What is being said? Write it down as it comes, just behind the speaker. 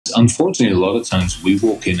unfortunately, a lot of times we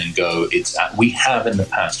walk in and go, we have in the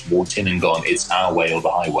past walked in and gone, it's our way or the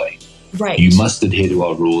highway. Right. You must adhere to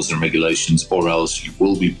our rules and regulations or else you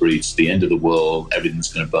will be breached, the end of the world,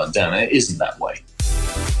 everything's going to burn down. And it isn't that way.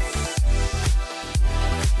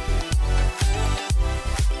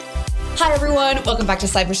 Hi, everyone. Welcome back to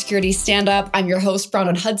Cybersecurity Stand Up. I'm your host,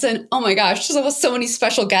 Bronwen Hudson. Oh my gosh, there's so many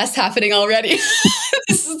special guests happening already.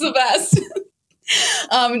 This is the best.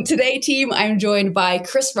 Today, team, I'm joined by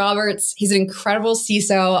Chris Roberts. He's an incredible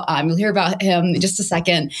CISO. You'll hear about him in just a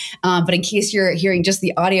second. But in case you're hearing just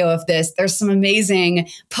the audio of this, there's some amazing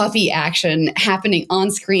puppy action happening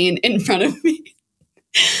on screen in front of me.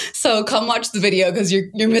 So come watch the video because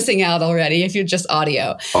you're missing out already if you're just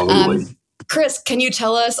audio. Chris, can you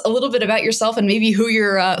tell us a little bit about yourself and maybe who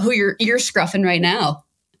you're ear scruffing right now?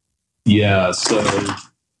 Yeah, so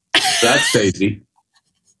that's Daisy.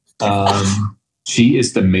 She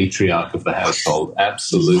is the matriarch of the household.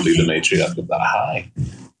 Absolutely the matriarch of the Hi.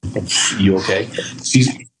 You okay? She's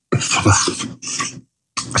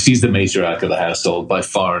the matriarch of the household by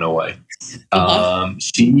far and away.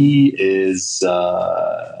 She is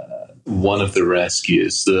one of the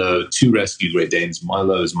rescues. The two rescue Great Danes.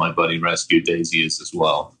 Milo is my buddy rescue. Daisy is as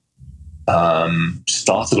well.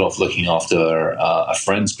 Started off looking after a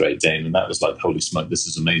friend's Great Dane, and that was like, holy smoke, this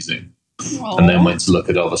is amazing. Aww. And then went to look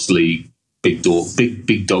at obviously big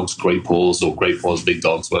dogs, great paws, or great paws, big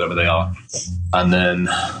dogs, whatever they are. And then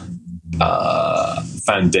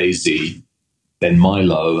found Daisy, then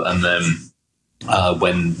Milo, and then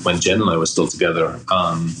when Jen and I were still together,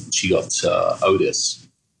 she got Otis.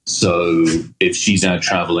 So if she's out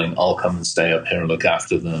traveling, I'll come and stay up here and look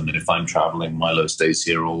after them. And if I'm traveling, Milo stays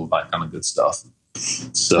here, all of that kind of good stuff.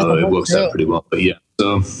 So it works out pretty well. But yeah,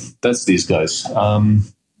 so that's these guys.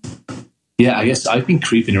 Yeah, I guess I've been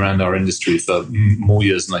creeping around our industry for more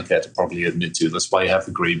years than I care to probably admit to. That's why I have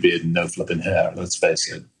the grey beard and no flipping hair. Let's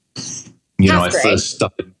face it. I first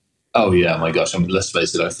started. Oh yeah, my gosh. I mean, let's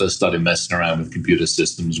face it. I first started messing around with computer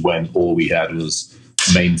systems when all we had was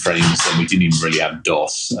mainframes, and we didn't even really have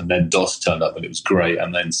DOS. And then DOS turned up, and it was great.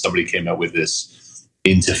 And then somebody came out with this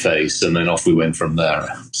interface, and then off we went from there.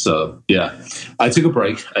 So yeah, I took a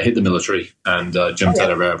break. I hit the military and jumped out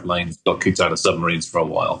of airplanes, got kicked out of submarines for a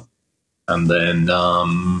while. And then,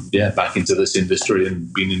 back into this industry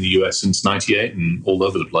and been in the US since 98 and all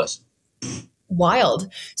over the place. Wild.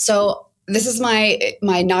 So this is my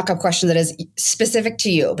knock-up question that is specific to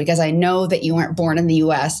you, because I know that you weren't born in the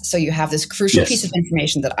US. So you have this crucial piece of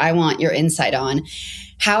information that I want your insight on.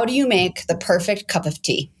 How do you make the perfect cup of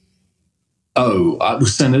tea? Oh, I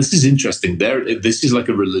was saying, this is interesting. This is like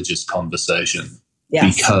a religious conversation.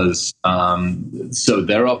 Yes. Because so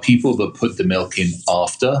there are people that put the milk in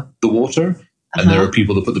after the water, and there are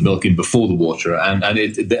people that put the milk in before the water, and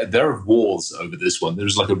there are wars over this one.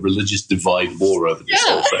 There's like a religious divide war over this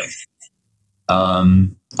whole thing.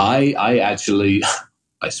 I actually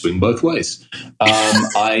I swing both ways.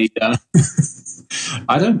 I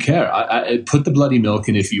don't care. I put the bloody milk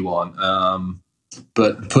in if you want.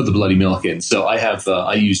 But put the bloody milk in. So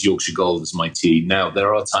I use Yorkshire Gold as my tea. Now,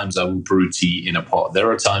 there are times I will brew tea in a pot.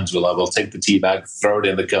 There are times where I will take the tea bag, throw it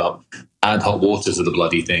in the cup, add hot water to the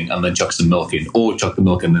bloody thing, and then chuck some milk in, or chuck the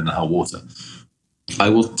milk in and the hot water. I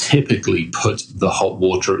will typically put the hot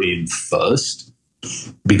water in first,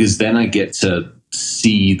 because then I get to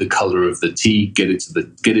see the color of the tea, get it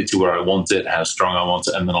to where I want it, how strong I want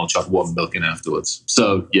it, and then I'll chuck warm milk in afterwards.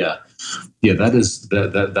 So yeah, that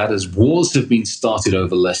is wars have been started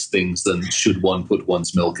over less things than should one put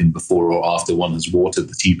one's milk in before or after one has watered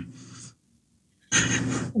the tea.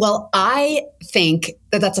 Well, I think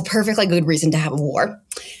that that's a perfectly good reason to have a war,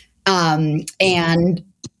 and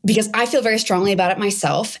because I feel very strongly about it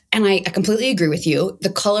myself, and I completely agree with you. The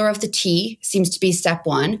color of the tea seems to be step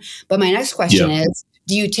one. But my next question is,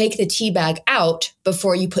 do you take the tea bag out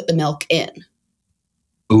before you put the milk in?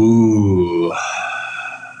 Ooh.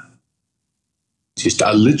 Just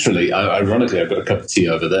ironically, I've got a cup of tea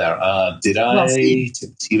over there. Did I take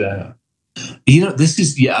the tea bag out?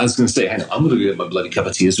 I was going to say, hang on, I'm going to get my bloody cup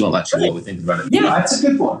of tea as well, actually, while we're thinking about it. Yeah, that's a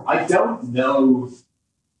good one. I don't know.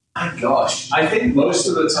 My gosh, I think most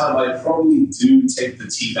of the time I probably do take the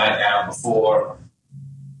tea bag out before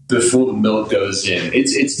the milk goes in.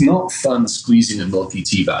 It's not fun squeezing a milky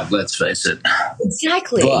tea bag, let's face it.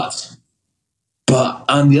 Exactly. But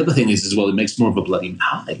and the other thing is as well, it makes more of a bloody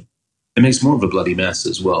pie. It makes more of a bloody mess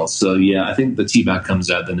as well. So yeah, I think the tea bag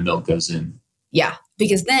comes out, then the milk goes in. Yeah,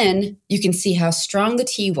 because then you can see how strong the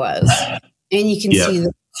tea was, and you can see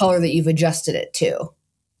the color that you've adjusted it to.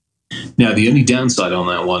 Now, the only downside on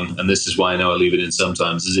that one, and this is why I know I leave it in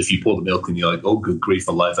sometimes, is if you pour the milk and you're like, oh, good grief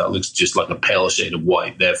for life, that looks just like a pale shade of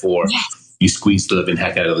white. Therefore, you squeeze the living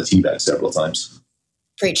heck out of the tea bag several times.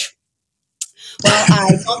 Preach. Well,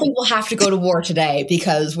 I don't think we'll have to go to war today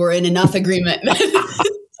because we're in enough agreement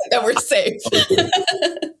that we're safe.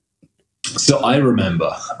 So I remember,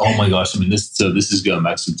 oh my gosh, I mean, this is going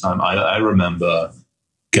back some time. I remember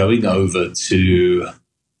going over to,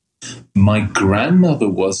 my grandmother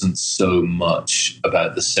wasn't so much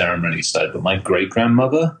about the ceremony side, but my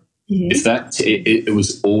great-grandmother, it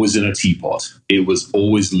was always in a teapot. It was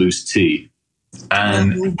always loose tea.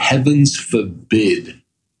 And heavens forbid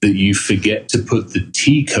that you forget to put the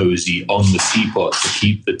tea cozy on the teapot to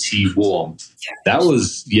keep the tea warm. That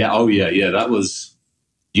was, that was...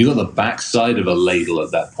 You got the backside of a ladle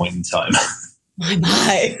at that point in time.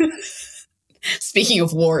 My. Speaking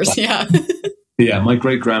of wars, yeah. Yeah, my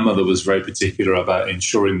great-grandmother was very particular about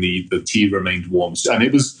ensuring the tea remained warm. And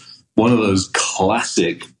it was one of those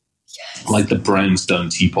classic, like the brownstone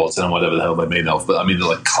teapots, and whatever the hell they're made of, but I mean, they're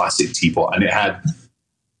like classic teapot. And it had,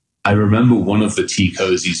 I remember one of the tea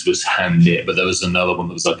cozies was hand knit, but there was another one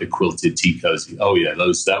that was like a quilted tea cozy. Oh, yeah,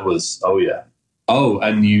 Oh,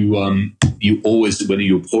 and you always, when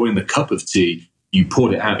you were pouring the cup of tea, you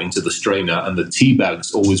poured it out into the strainer, and the tea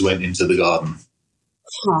bags always went into the garden.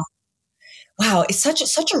 Huh. Wow, it's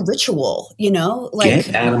such a ritual, you know? Like,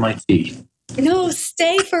 get out of my tea. No,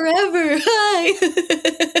 stay forever.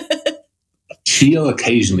 Hi. She'll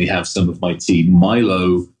occasionally have some of my tea.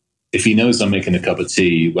 Milo, if he knows I'm making a cup of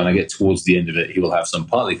tea, when I get towards the end of it, he will have some,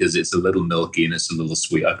 partly because it's a little milky and it's a little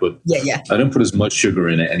sweet. I don't put as much sugar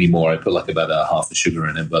in it anymore. I put like about half a sugar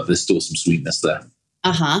in it, but there's still some sweetness there.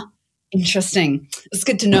 Uh-huh. Interesting. It's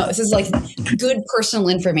good to know. This is like good personal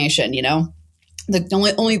information, you know?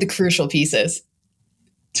 Only the crucial pieces.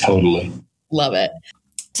 Totally. Love it.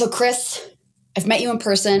 So Chris, I've met you in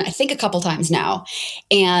person, I think a couple times now.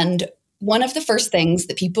 And one of the first things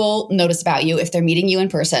that people notice about you if they're meeting you in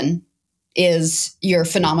person is your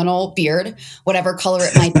phenomenal beard, whatever color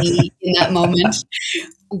it might be in that moment,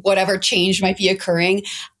 whatever change might be occurring.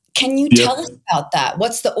 Can you tell us about that?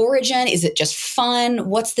 What's the origin? Is it just fun?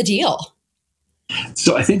 What's the deal?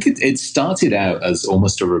 So I think it started out as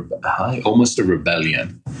almost a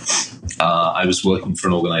rebellion. I was working for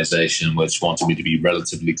an organization which wanted me to be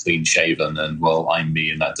relatively clean shaven, and well, I'm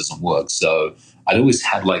me, and that doesn't work. So I'd always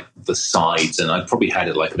had like the sides, and I probably had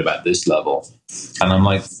it like at about this level. And I'm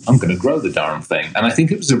like, I'm going to grow the darn thing. And I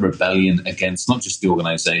think it was a rebellion against not just the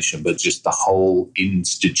organization, but just the whole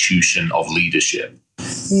institution of leadership.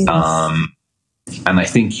 And I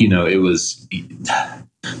think, it was...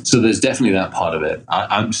 So there's definitely that part of it.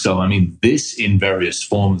 This in various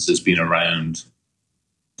forms has been around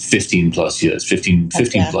 15 plus years.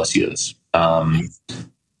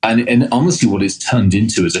 And honestly, what it's turned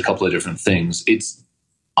into is a couple of different things.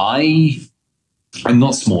 I'm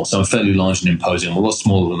not small, so I'm fairly large and imposing. I'm a lot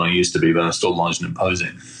smaller than I used to be, but I'm still large and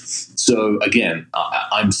imposing. So again,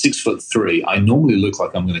 I'm 6'3". I normally look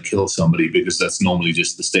like I'm going to kill somebody because that's normally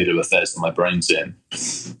just the state of affairs that my brain's in.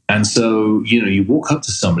 And so, you walk up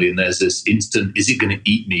to somebody and there's this instant, is it going to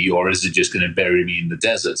eat me or is it just going to bury me in the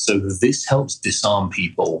desert? So this helps disarm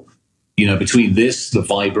people, between this, the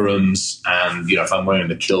Vibrams, and, if I'm wearing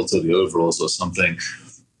the kilt or the overalls or something,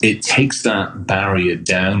 it takes that barrier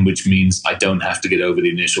down, which means I don't have to get over the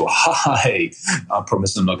initial, hi, I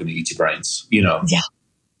promise I'm not going to eat your brains, Yeah.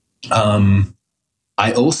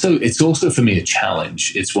 It's also for me a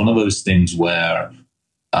challenge. It's one of those things where,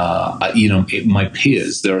 my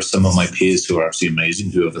peers, there are some of my peers who are absolutely amazing,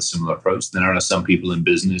 who have a similar approach. Then there are some people in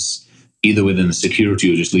business, either within the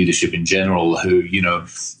security or just leadership in general, who,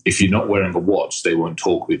 if you're not wearing a watch, they won't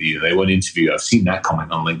talk with you. They won't interview you. I've seen that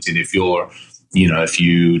comment on LinkedIn. If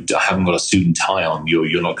you haven't got a suit and tie on,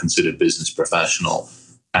 you're not considered business professional.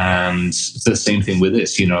 And it's the same thing with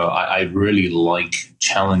this. I really like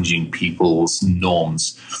challenging people's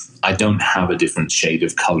norms. I don't have a different shade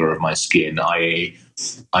of color of my skin.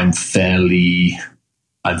 I'm fairly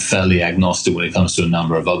agnostic when it comes to a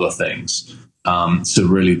number of other things. So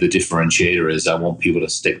really the differentiator is I want people to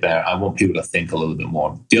stick there. I want people to think a little bit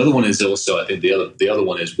more. The other one is also, I think the other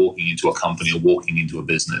one is walking into a company or walking into a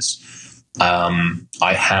business.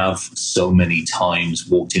 I have so many times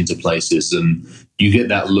walked into places and you get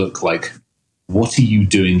that look like, what are you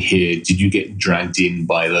doing here? Did you get dragged in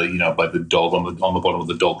by the dog on the bottom of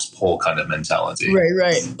the dog's paw kind of mentality?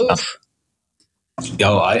 Right. Oof.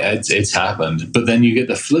 It's happened. But then you get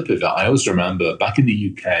the flip of it. I always remember back in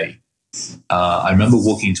the UK, I remember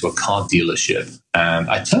walking into a car dealership and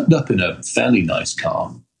I turned up in a fairly nice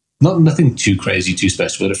car. nothing too crazy, too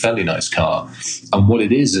special, but a fairly nice car. And what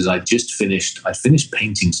it is I finished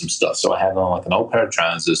painting some stuff. So I had on like an old pair of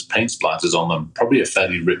trousers, paint splatters on them, probably a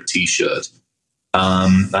fairly ripped t-shirt.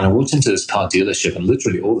 And I walked into this car dealership, and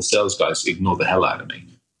literally all the sales guys ignored the hell out of me.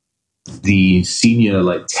 The senior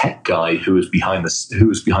like tech guy who was behind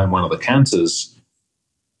one of the counters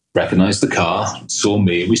recognized the car, saw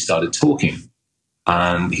me, and we started talking.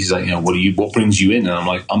 And he's like, what brings you in? And I'm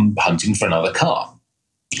like, I'm hunting for another car.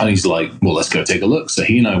 And he's like, well, let's go take a look. So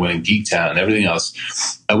he and I went and geeked out and everything else.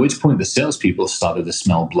 At which point the salespeople started to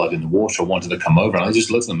smell blood in the water, wanted to come over. And I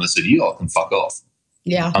just looked at them and said, you all can fuck off.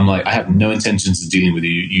 Yeah. I'm like, I have no intentions of dealing with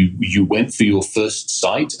you. You went for your first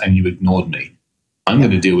sight and you ignored me. I'm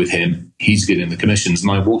going to deal with him. He's getting the commissions.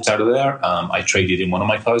 And I walked out of there. I traded in one of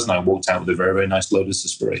my cars and I walked out with a very, very nice Lotus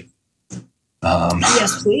Esprit.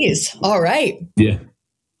 Yes, please. All right. Yeah.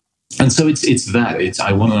 And so it's that.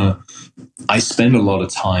 I spend a lot of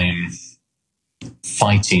time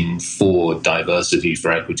fighting for diversity,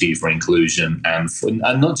 for equity, for inclusion, and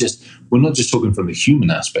we're not just talking from the human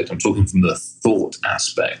aspect. I'm talking from the thought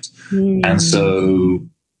aspect. And so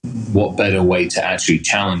what better way to actually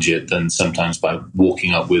challenge it than sometimes by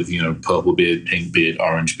walking up with, purple beard, pink beard,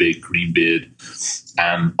 orange beard, green beard,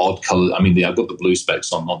 and odd colors. I mean, I've got the blue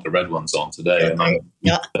specs on, not the red ones on today.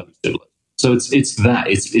 Yeah. So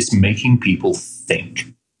it's making people think.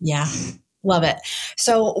 Yeah. Love it.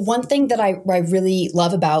 So one thing that I really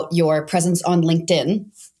love about your presence on LinkedIn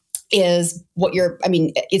is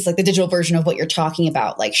it's like the digital version of what you're talking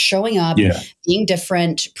about, like showing up, being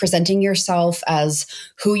different, presenting yourself as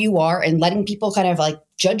who you are and letting people kind of like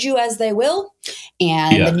judge you as they will.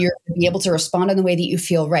 And then you're going to be able to respond in the way that you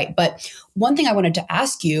feel right. But one thing I wanted to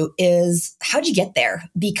ask you is, how'd you get there?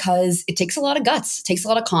 Because it takes a lot of guts, it takes a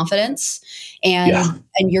lot of confidence, and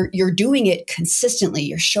you're doing it consistently.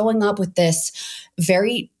 You're showing up with this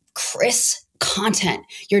very crisp content.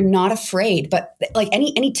 You're not afraid, but like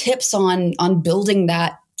any tips on building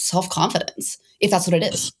that self-confidence, if that's what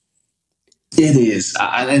it is? It is.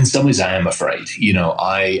 And in some ways I am afraid,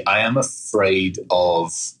 I am afraid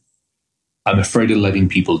of letting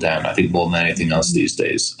people down. I think more than anything else these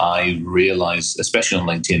days, I realize, especially on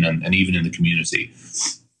LinkedIn and even in the community,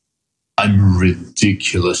 I'm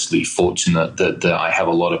ridiculously fortunate that I have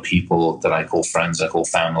a lot of people that I call friends, I call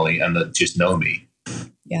family, and that just know me.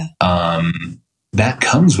 Yeah. That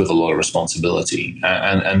comes with a lot of responsibility.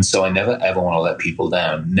 And so I never, ever want to let people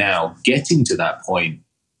down. Now, getting to that point,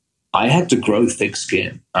 I had to grow thick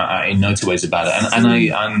skin in no two ways about it.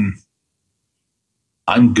 And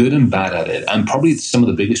I'm good and bad at it. And probably some of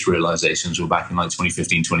the biggest realizations were back in like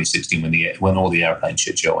 2015, 2016, when all the airplane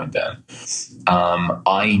shit show went down.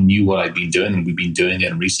 I knew what I'd been doing, and we've been doing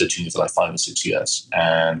it and researching it for like 5 or 6 years.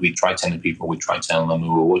 And we tried telling people, we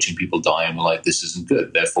were watching people die, and we're like, this isn't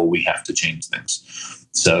good. Therefore, we have to change things.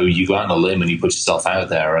 So you go out on a limb and you put yourself out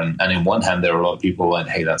there. And in one hand, there are a lot of people who went,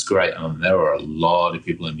 hey, that's great. And there are a lot of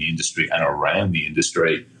people in the industry and around the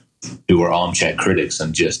industry who were armchair critics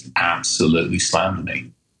and just absolutely slammed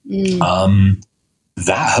me.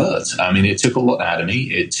 That hurt. I mean, it took a lot out of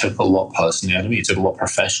me. It took a lot personally out of me. It took a lot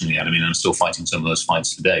professionally out of me. And I'm still fighting some of those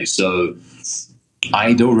fights today. So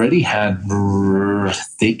I'd already had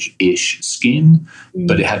thick-ish skin,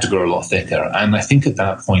 but it had to grow a lot thicker. And I think at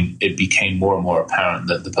that point, it became more and more apparent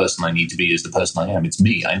that the person I need to be is the person I am. It's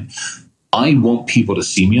me. I want people to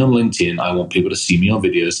see me on LinkedIn. I want people to see me on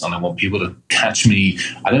videos, and I want people to catch me.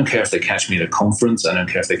 I don't care if they catch me at a conference. I don't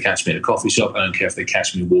care if they catch me at a coffee shop. I don't care if they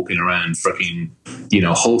catch me walking around freaking,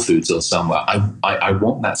 Whole Foods or somewhere. I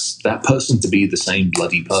want that person to be the same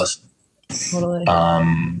bloody person. Totally.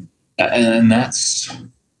 And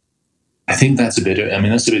I think that's a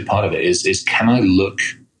big part of it is can I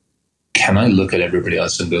look at everybody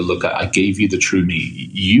else and go, look, I gave you the true me.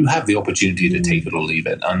 You have the opportunity to take it or leave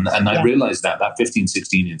it. And I realized that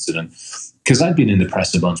 15-16 incident, because I'd been in the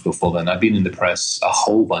press a bunch before then. I'd been in the press a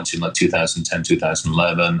whole bunch in like 2010,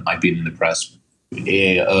 2011. I'd been in the press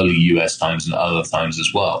early US times and other times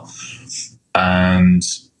as well. And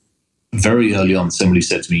very early on, somebody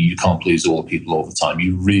said to me, you can't please all people all the time.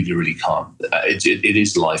 You really, really can't. It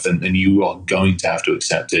is life, and you are going to have to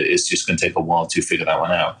accept it. It's just going to take a while to figure that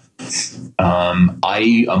one out.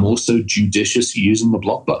 I am also judicious using the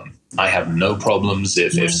block button. I have no problems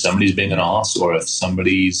if somebody's being an arse or if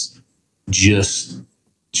somebody's just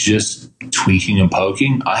tweaking and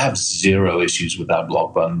poking. I have zero issues with that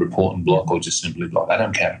block button, report and block, or just simply block. I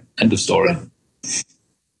don't care. End of story.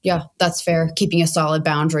 Yeah, that's fair. Keeping a solid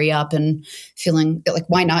boundary up and feeling like,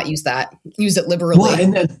 why not use that? Use it liberally.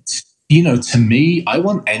 Well, To me, I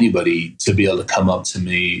want anybody to be able to come up to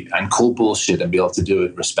me and call bullshit and be able to do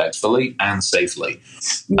it respectfully and safely.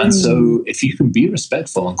 And so if you can be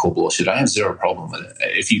respectful and call bullshit, I have zero problem with it.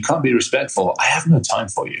 If you can't be respectful, I have no time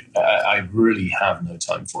for you. I really have no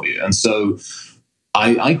time for you. And so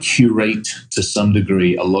I curate to some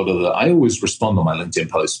degree a lot of I always respond on my LinkedIn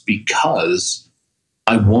posts because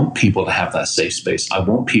I want people to have that safe space. I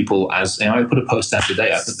want people, I put a post out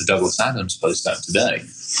today. I put the Douglas Adams post out today.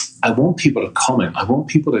 I want people to comment. I want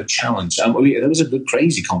people to challenge. There was a good,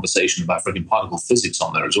 crazy conversation about freaking particle physics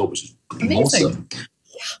on there as well, which is awesome.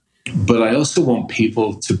 Yeah. But I also want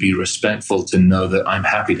people to be respectful, to know that I'm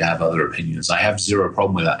happy to have other opinions. I have zero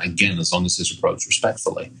problem with that, again, as long as it's approached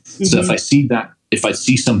respectfully. So if I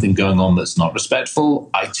see something going on that's not respectful,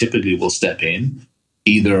 I typically will step in,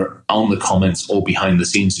 either on the comments or behind the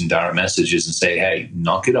scenes in direct messages, and say, hey,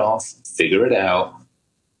 knock it off, figure it out.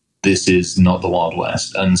 This is not the Wild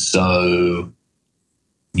West. And so,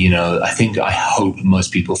 I hope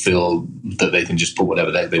most people feel that they can just put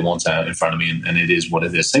whatever they want out in front of me, and it is what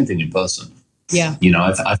it is. Same thing in person. Yeah.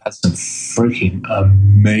 I've had some freaking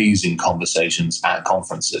amazing conversations at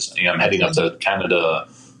conferences. I'm heading up to Canada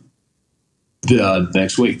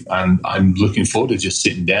next week, and I'm looking forward to just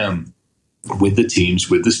sitting down with the teams,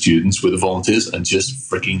 with the students, with the volunteers, and just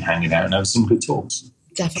freaking hanging out and having some good talks.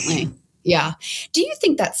 Definitely. Yeah. Do you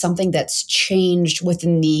think that's something that's changed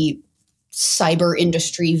within the cyber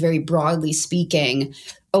industry, very broadly speaking,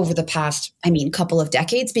 over the past, couple of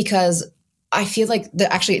decades? Because I feel like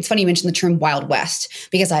actually, it's funny you mentioned the term Wild West,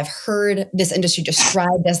 because I've heard this industry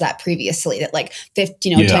described as that previously, that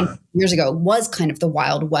 10 years ago was kind of the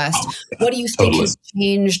Wild West. Oh, yeah, what do you think has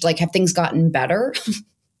changed? Have things gotten better?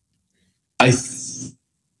 I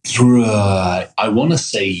want to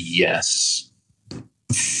say yes.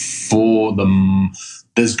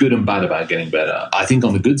 There's good and bad about getting better. I think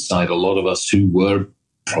on the good side, a lot of us who were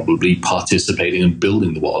probably participating in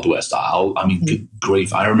building the Wild West, good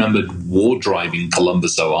grief. I remember war driving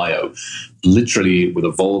Columbus, Ohio, literally with a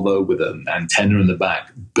Volvo with an antenna in the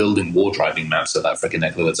back, building war driving maps of that freaking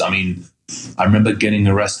neck of the woods. I remember getting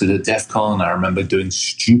arrested at DEF CON. I remember doing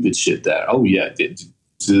stupid shit there. Oh, yeah.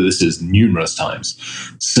 This is numerous times.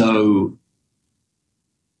 So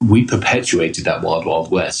we perpetuated that Wild,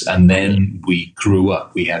 Wild West. And then we grew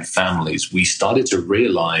up. We had families. We started to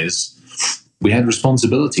realize we had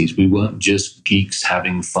responsibilities. We weren't just geeks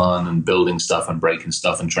having fun and building stuff and breaking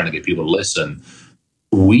stuff and trying to get people to listen.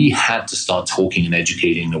 We had to start talking and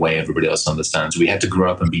educating in a way everybody else understands. We had to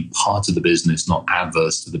grow up and be part of the business, not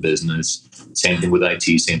adverse to the business. Same thing with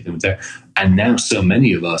IT, same thing with tech. And now so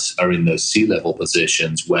many of us are in those C-level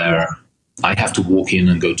positions where I have to walk in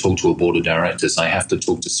and go talk to a board of directors. I have to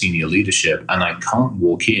talk to senior leadership, and I can't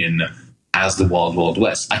walk in as the Wild, Wild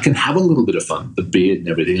West. I can have a little bit of fun, the beard and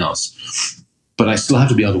everything else, but I still have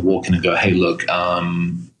to be able to walk in and go, hey, look,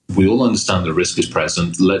 we all understand the risk is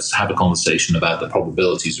present. Let's have a conversation about the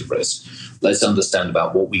probabilities of risk. Let's understand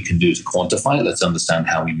about what we can do to quantify it. Let's understand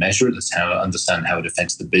how we measure it. Let's understand how it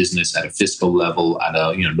affects the business at a fiscal level, at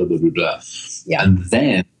a, blah, blah, blah, blah. Yeah. And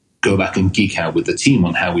then go back and geek out with the team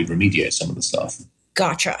on how we remediate some of the stuff.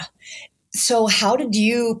 Gotcha. So how did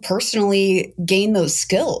you personally gain those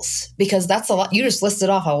skills? Because that's a lot. You just listed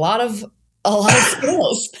off a lot of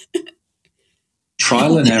skills.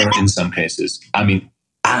 Trial and error in some cases.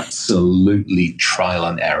 Absolutely trial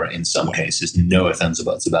and error in some cases. No ifs, ands, or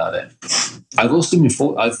buts about it. I've also been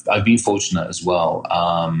fortunate as well.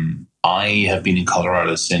 I have been in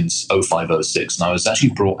Colorado since 05-06, and I was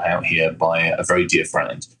actually brought out here by a very dear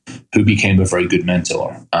friend who became a very good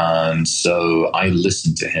mentor. And so I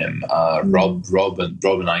listened to him. Rob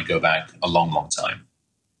and I go back a long, long time.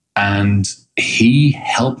 And he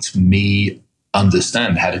helped me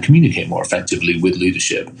understand how to communicate more effectively with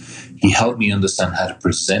leadership. He helped me understand how to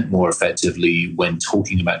present more effectively when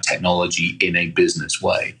talking about technology in a business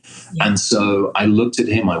way. Yeah. And so I looked at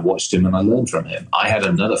him, I watched him, and I learned from him. I had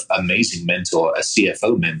another amazing mentor, a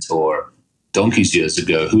CFO mentor, donkeys years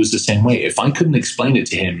ago, who was the same way. If I couldn't explain it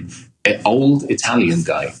to him, an old Italian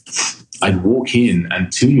guy, I'd walk in, and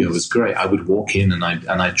Tullio was great. I would walk in and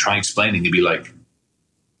I'd try explaining. He'd be like,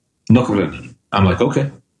 "No problem." I'm like, "Okay.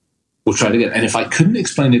 We'll try it again." And if I couldn't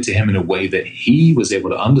explain it to him in a way that he was able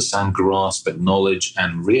to understand, grasp, acknowledge,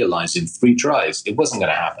 and realize in 3 tries, it wasn't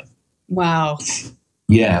going to happen. Wow.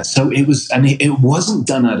 Yeah. So it was, and it wasn't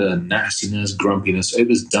done out of nastiness, grumpiness. It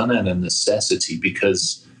was done out of necessity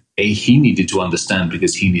because he needed to understand,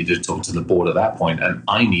 because he needed to talk to the board at that point, and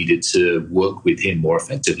I needed to work with him more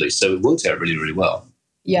effectively. So it worked out really, really well.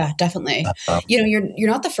 Yeah, definitely. You're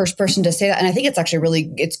not the first person to say that. And I think it's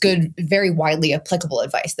actually it's good, very widely applicable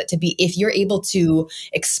advice that if you're able to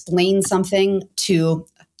explain something to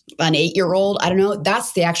an 8-year-old, I don't know,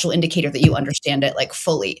 that's the actual indicator that you understand it like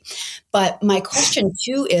fully. But my question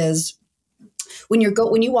too is, when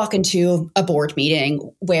you walk into a board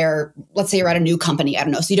meeting where, let's say you're at a new company, I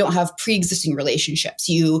don't know, so you don't have pre-existing relationships,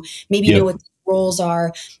 you maybe know what the roles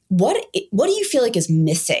are. What do you feel like is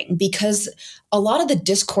missing? Because a lot of the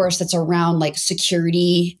discourse that's around like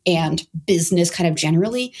security and business kind of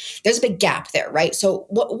generally, there's a big gap there, right? So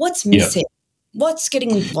what's missing? What's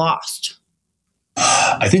getting lost?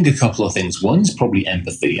 I think a couple of things. One's probably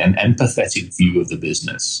empathy, an empathetic view of the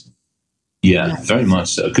business. Yeah, very much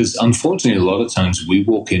so. Because unfortunately, a lot of times we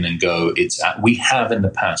walk in and go, we have in the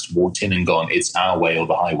past walked in and gone, it's our way or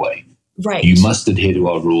the highway. Right. You must adhere to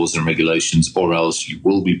our rules and regulations or else you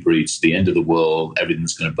will be breached, the end of the world,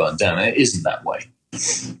 everything's going to burn down. And it isn't that way.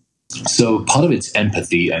 So part of it's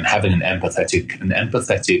empathy and having an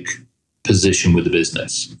empathetic position with the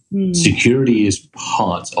business. Security is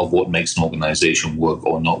part of what makes an organization work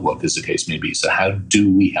or not work, as the case may be. So how do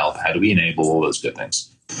we help? How do we enable all those good things?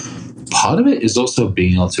 Part of it is also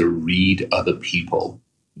being able to read other people.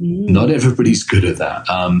 Not everybody's good at that.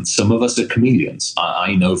 Some of us are chameleons.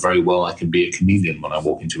 I know very well I can be a chameleon when I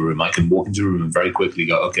walk into a room. I can walk into a room and very quickly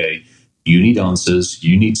go, okay, you need answers,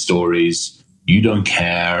 you need stories, you don't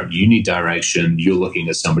care, you need direction, you're looking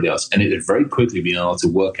at somebody else. And it very quickly being able to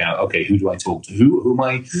work out, okay, who do I talk to?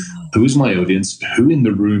 Who is my audience? Who in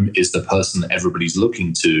the room is the person that everybody's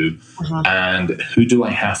looking to? And who do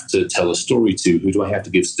I have to tell a story to? Who do I have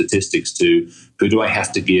to give statistics to? Who do I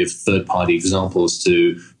have to give third-party examples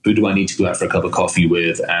to? Who do I need to go out for a cup of coffee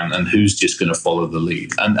with? And who's just going to follow the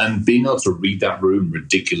lead? And being able to read that room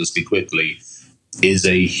ridiculously quickly is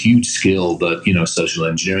a huge skill that, social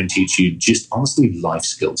engineering teaches you. Just honestly, life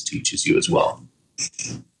skills teaches you as well.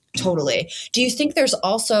 Totally. Do you think there's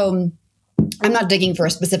also, I'm not digging for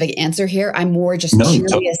a specific answer here, I'm more just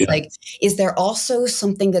curious, is there also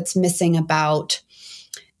something that's missing about,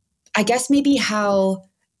 I guess maybe how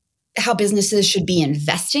businesses should be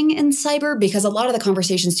investing in cyber? Because a lot of the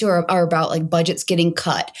conversations too are about like budgets getting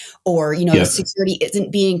cut or, security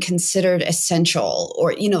isn't being considered essential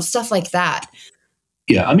or, stuff like that.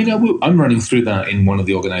 Yeah, I mean, I'm running through that in one of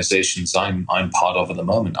the organizations I'm part of at the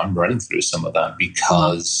moment. I'm running through some of that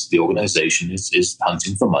because the organization is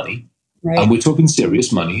hunting for money. Right. And we're talking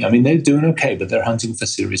serious money. I mean, they're doing okay, but they're hunting for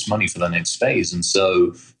serious money for the next phase. And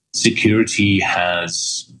so security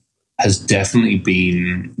has definitely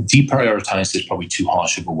been deprioritized is probably too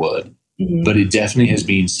harsh of a word, but it definitely has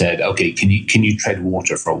been said, okay, can you tread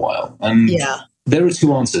water for a while? And there are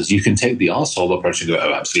two answers. You can take the arsehole approach and go,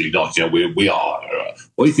 oh, absolutely not. We are.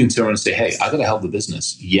 Or you can turn and say, hey, I got to help the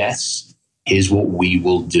business. Yes, here's what we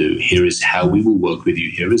will do. Here is how we will work with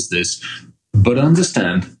you. Here is this. But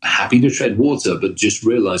understand, happy to tread water, but just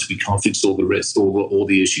realize we can't fix all the risks, all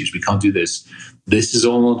the issues. We can't do this. This is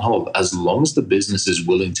all on hold. As long as the business is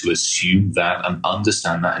willing to assume that and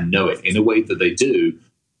understand that and know it in a way that they do,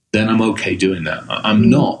 then I'm okay doing that. I'm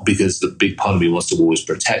not, because the big part of me wants to always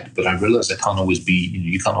protect, but I realize I can't always be,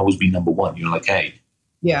 you can't always be number one. You're like, hey,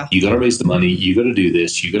 you got to raise the money. You got to do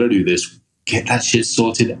this. You got to do this. Get that shit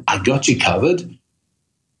sorted. I got you covered.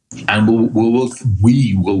 And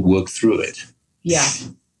we will work through it. Yeah.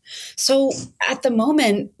 So at the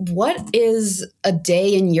moment, what is a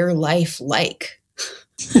day in your life like?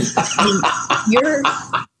 You're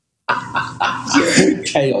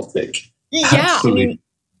chaotic. Yeah. Absolutely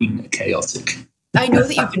chaotic. I know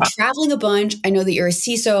that you've been traveling a bunch. I know that you're a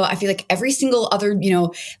CISO. I feel like every single other,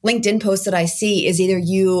 LinkedIn post that I see is either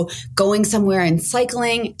you going somewhere and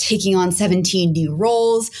cycling, taking on 17 new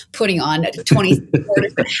roles, putting on 24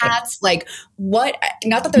 different hats. Like what,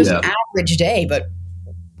 not that there's an average day, but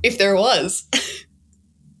if there was.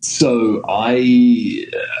 So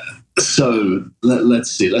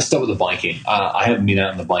let's see. Let's start with the biking. I haven't been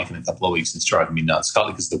out on the bike in a couple of weeks. It's driving me nuts,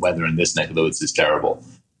 partly because the weather in this neck of the woods is terrible.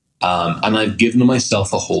 And I've given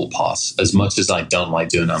myself a hall pass. As much as I don't like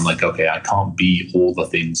doing it, I'm like, okay, I can't be all the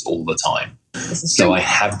things all the time. So I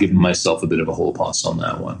have given myself a bit of a hall pass on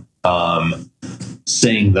that one.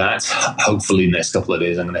 Saying that, hopefully next couple of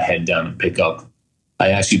days, I'm going to head down and pick up. I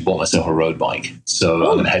actually bought myself a road bike. So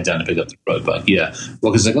I'm going to head down and pick up the road bike. Yeah.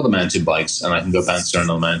 Well, because I got the mountain bikes and I can go bounce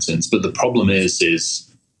around on the mountains. But the problem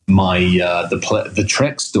is my the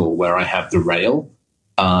Trek store where I have the rail,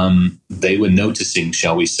 they were noticing,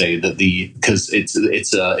 shall we say, that because it's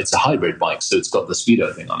a hybrid bike, so it's got the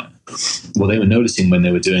speedo thing on it. Well, they were noticing when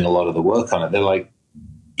they were doing a lot of the work on it, they're like,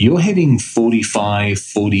 you're hitting 45,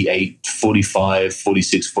 48, 45,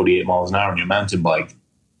 46, 48 miles an hour on your mountain bike.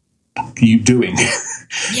 you doing?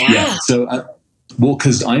 Yeah. So, well,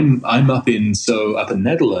 because I'm up in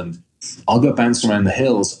Netherlands, I'll go bounce around the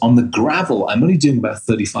hills on the gravel. I'm only doing about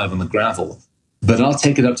 35 on the gravel, but I'll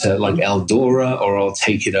take it up to like Eldora, or I'll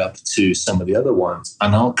take it up to some of the other ones,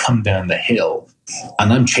 and I'll come down the hill,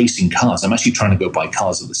 and I'm chasing cars. I'm actually trying to go by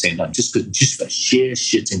cars at the same time, just for sheer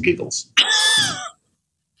shits and giggles.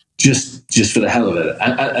 Just for the hell of it.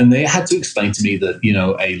 And they had to explain to me that,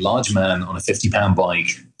 a large man on a 50-pound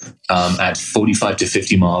bike at 45 to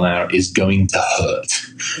 50 mile an hour is going to hurt.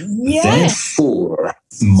 Yeah. Therefore,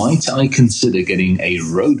 might I consider getting a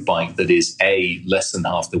road bike that is A, less than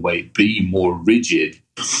half the weight, B, more rigid,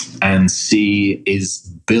 and C, is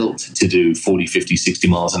built to do 40, 50, 60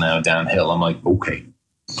 miles an hour downhill? I'm like, okay.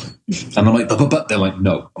 And I'm like, but they're like,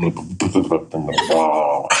 no. I'm like,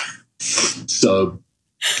 so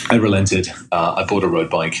I relented. I bought a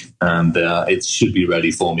road bike, and it should be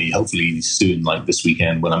ready for me hopefully soon, like this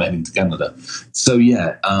weekend when I'm heading to Canada. So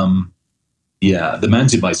the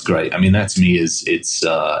mountain bike's great. I mean, that to me is it's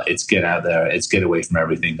get out there, it's get away from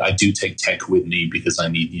everything. I do take tech with me because I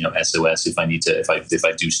need SOS if I need to if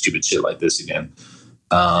I do stupid shit like this again,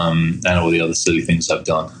 and all the other silly things I've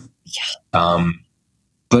done. Yeah.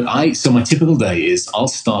 So my typical day is I'll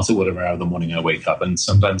start at whatever hour of the morning I wake up, and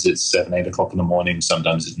sometimes it's 7, 8 o'clock in the morning,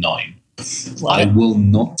 sometimes it's 9. Wow. I will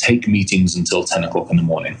not take meetings until 10 o'clock in the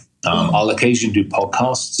morning. I'll occasionally do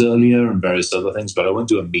podcasts earlier and various other things, but I won't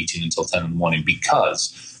do a meeting until 10 in the morning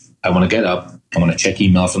because I want to get up, I want to check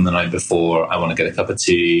email from the night before, I want to get a cup of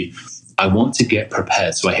tea, I want to get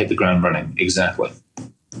prepared so I hit the ground running. Exactly.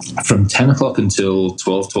 From 10 o'clock until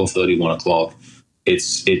 12, 12:30, 1 o'clock,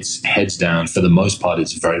 it's heads down. For the most part,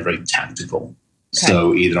 it's very, very tactical. Okay.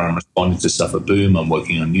 So either I'm responding to stuff at Boom, I'm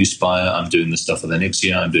working on Newspire, I'm doing the stuff with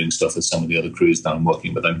Enixia, I'm doing stuff with some of the other crews that I'm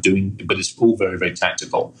working with. But it's all very, very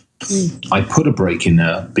tactical. I put a break in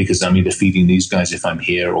there because I'm either feeding these guys if I'm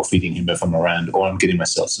here, or feeding him if I'm around, or I'm getting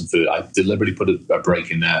myself some food. I deliberately put a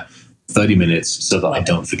break in there, 30 minutes, so that I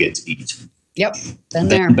don't forget to eat. Yep.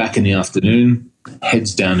 Then back in the afternoon,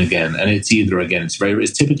 heads down again, and it's either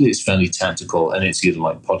it's fairly tactical, and it's either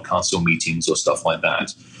like podcasts or meetings or stuff like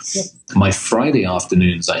that. Yep. My Friday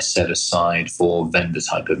afternoons I set aside for vendor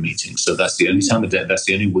type of meetings, so that's the only time of day, that's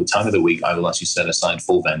the only time of the week I will actually set aside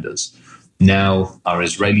for vendors. Now, our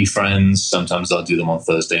Israeli friends, sometimes I'll do them on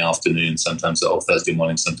Thursday afternoon, sometimes Thursday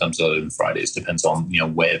morning, sometimes I'll do them Fridays. Depends on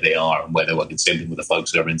where they are and where they're working. Same thing with the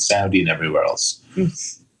folks that are in Saudi and everywhere else.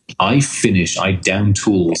 I down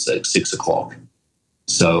tools at 6 o'clock.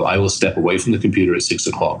 So I will step away from the computer at 6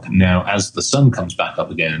 o'clock. Now, as the sun comes back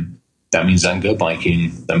up again, that means I can go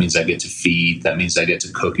biking. That means I get to feed. That means I get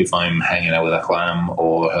to cook if I'm hanging out with Aklam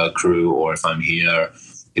or her crew, or if I'm here.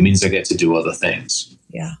 It means I get to do other things.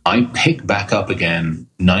 Yeah. I pick back up again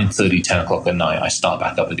 9:30, 10 o'clock at night. I start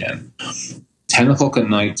back up again. 10 o'clock at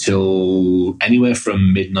night till anywhere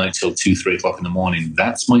from midnight till 2, 3 o'clock in the morning.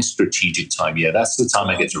 That's my strategic time. Yeah, that's the time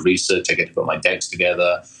I get to research. I get to put my decks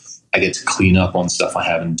together. I get to clean up on stuff I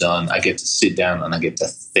haven't done. I get to sit down and I get to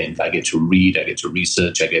think. I get to read. I get to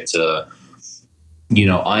research. I get to,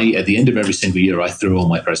 at the end of every single year, I throw all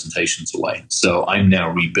my presentations away. So I'm now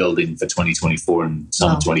rebuilding for 2024 and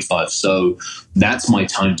summer 25. So that's my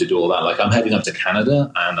time to do all that. Like, I'm heading up to Canada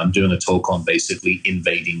and I'm doing a talk on basically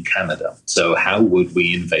invading Canada. So how would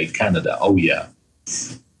we invade Canada? Oh, yeah.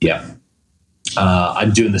 Yeah.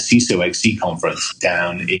 I'm doing the CISO XC conference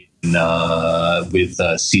down in with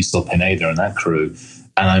Cecil Pineda and that crew,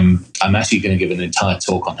 and I'm actually going to give an entire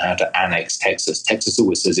talk on how to annex Texas. Texas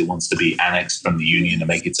always says it wants to be annexed from the Union to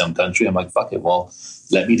make its own country. I'm like, fuck it. Well,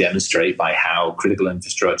 let me demonstrate by how critical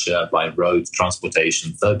infrastructure, by roads,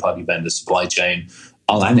 transportation, third-party vendors, supply chain,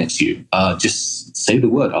 I'll annex you. Just say the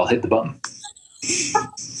word. I'll hit the button.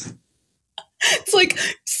 It's like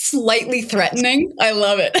slightly threatening. I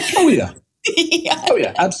love it. Oh, yeah. Yeah. Oh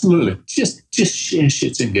yeah, absolutely. Just sheer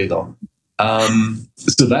shits and giggle.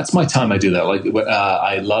 So that's my time I do that. Like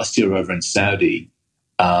last year over in Saudi,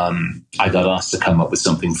 I got asked to come up with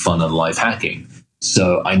something fun on live hacking.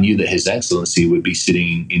 So I knew that His Excellency would be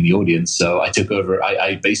sitting in the audience. So I took over.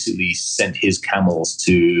 I basically sent his camels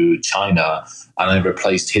to China, and I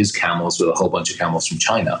replaced his camels with a whole bunch of camels from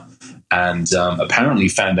China. And apparently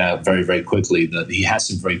found out very, very quickly that he has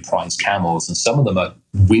some very prized camels, and some of them are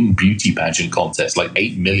win beauty pageant contests, like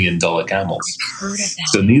 $8 million camels. I've heard of that.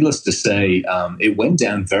 So needless to say, it went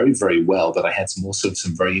down very, very well, but I had some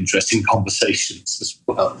very interesting conversations as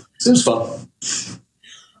well. So it was fun.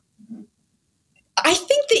 I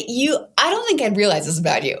think that I don't think I'd realize this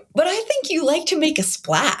about you, but I think you like to make a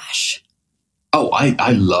splash. Oh,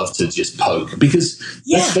 I love to just poke because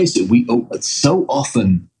let's face it, so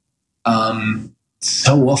often,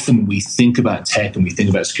 so often we think about tech and we think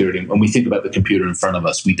about security and we think about the computer in front of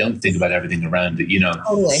us. We don't think about everything around it.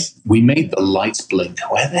 Totally. We made the lights blink.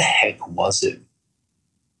 Where the heck was it?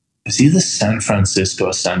 It was either San Francisco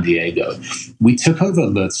or San Diego. We took over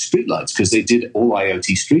the streetlights because they did all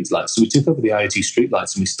IoT streetlights. So we took over the IoT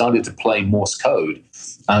streetlights and we started to play Morse code.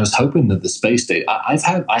 I was hoping that the space station, I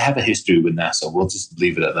have a history with NASA. We'll just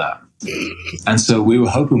leave it at that. And so we were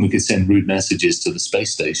hoping we could send rude messages to the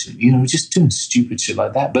space station, just doing stupid shit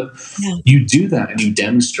like that. But you do that and you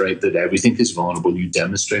demonstrate that everything is vulnerable. You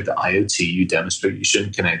demonstrate the IoT, you demonstrate you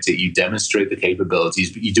shouldn't connect it, you demonstrate the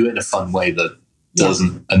capabilities, but you do it in a fun way that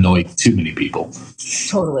doesn't annoy too many people.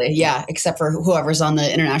 Totally. Yeah. Except for whoever's on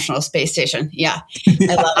the International Space Station. Yeah.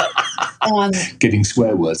 I love it. Getting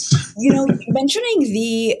swear words. Mentioning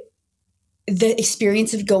the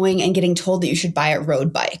experience of going and getting told that you should buy a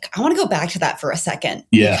road bike. I want to go back to that for a second.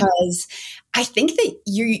 Yeah. Because I think that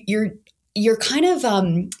you're kind of,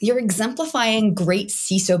 you're exemplifying great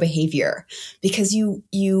CISO behavior because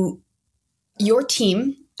your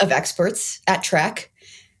team of experts at Trek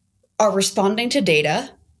are responding to data,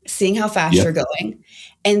 seeing how fast you're going,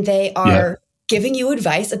 and they are giving you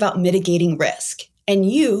advice about mitigating risk,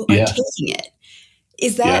 and you are taking it.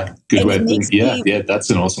 Is that good way? That's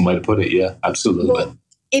an awesome way to put it. Yeah, absolutely. Well,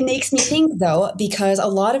 it makes me think though, because a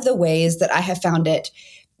lot of the ways that I have found it,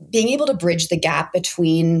 being able to bridge the gap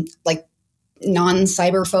between like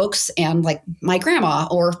non-cyber folks and like my grandma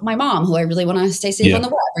or my mom, who I really want to stay safe on the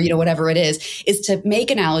web, or whatever it is to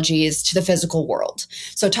make analogies to the physical world.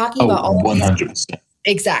 So talking about all 100%.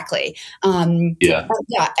 Exactly. I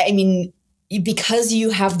mean, because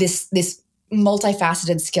you have this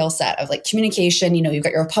multifaceted skill set of like communication, you've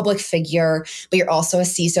got your public figure, but you're also a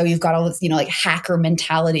CISO. You've got all this, like hacker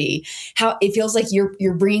mentality. How it feels like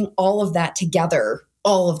you're bringing all of that together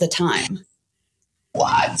all of the time.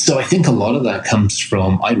 What? So I think a lot of that comes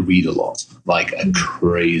from, I read a lot, like a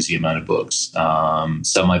crazy amount of books.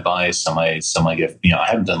 Some I buy, some I get, I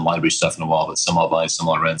haven't done library stuff in a while, but some I'll buy, some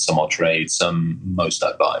I'll rent, some I'll trade, most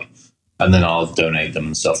I buy, and then I'll donate them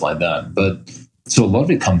and stuff like that. But so a lot of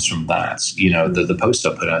it comes from that. The post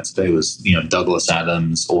I put out today was, Douglas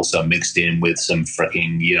Adams also mixed in with some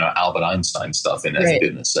freaking, Albert Einstein stuff in there, for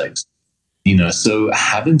goodness sakes. So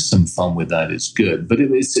having some fun with that is good, but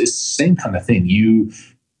it's the same kind of thing.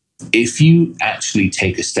 If you actually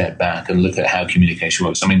take a step back and look at how communication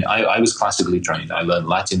works. I mean, I was classically trained. I learned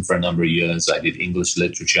Latin for a number of years. I did English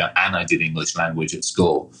literature and I did English language at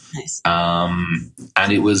school. Nice.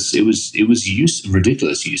 And it was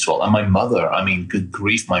ridiculous useful. And my mother, I mean, good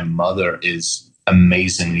grief, my mother is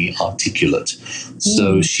amazingly articulate.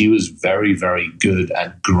 So she was very, very good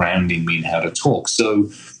at grounding me in how to talk. So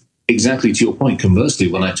exactly to your point, conversely,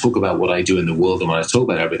 when I talk about what I do in the world and when I talk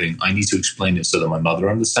about everything, I need to explain it so that my mother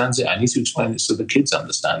understands it. I need to explain it so the kids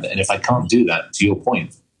understand it. And if I can't do that, to your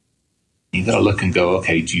point, you got to look and go,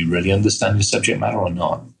 okay, do you really understand your subject matter or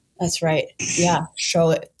not? That's right. Yeah.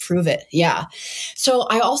 Show it, prove it. Yeah. So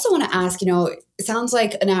I also want to ask, it sounds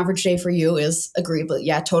like an average day for you is agreeably,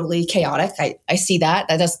 totally chaotic. I see that.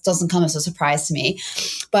 That doesn't come as a surprise to me.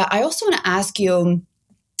 But I also want to ask you,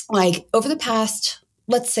 like, over the past,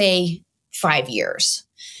 let's say 5 years.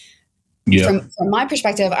 Yeah. From my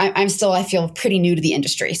perspective, I feel pretty new to the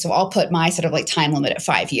industry. So I'll put my sort of like time limit at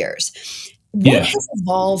 5 years. What has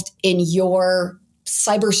evolved in your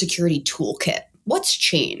cybersecurity toolkit? What's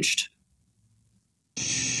changed?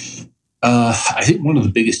 I think one of the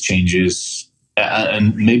biggest changes,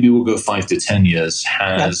 and maybe we'll go 5 to 10 years,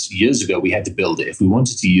 years ago, we had to build it. If we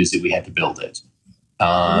wanted to use it, we had to build it.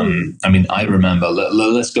 I mean, I remember,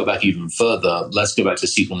 let's go back even further. Let's go back to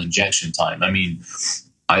SQL injection time. I mean,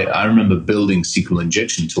 I remember building SQL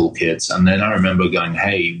injection toolkits. And then I remember going,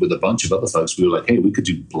 hey, with a bunch of other folks, we were like, hey, we could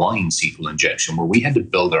do blind SQL injection. Well, we had to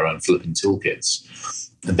build our own flipping toolkits.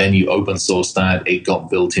 And then you open source that. It got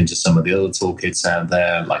built into some of the other toolkits out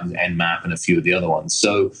there, like Nmap and a few of the other ones.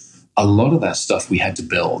 So a lot of that stuff we had to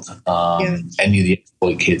build. Any of the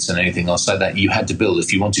exploit kits and anything else like that, you had to build.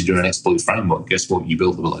 If you wanted to do an exploit framework, guess what? You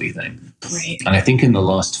built the bloody thing. Right. And I think in the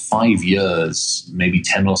last 5 years, maybe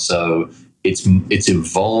 10 or so, it's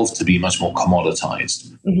evolved to be much more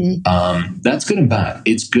commoditized. Mm-hmm. That's good and bad.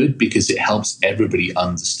 It's good because it helps everybody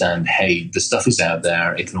understand, hey, the stuff is out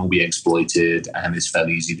there, it can all be exploited, and it's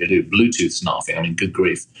fairly easy to do. Bluetooth snarfing, I mean, good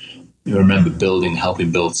grief. You remember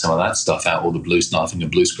helping build some of that stuff out, all the blue snarfing and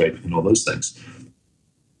blue scraping and all those things.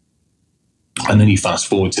 And then you fast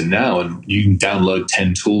forward to now and you can download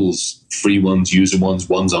 10 tools, free ones, user ones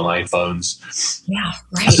on iPhones. Yeah,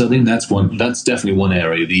 right. So I think that's definitely one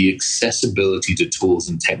area, the accessibility to tools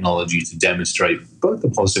and technology to demonstrate both the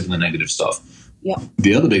positive and the negative stuff. Yeah.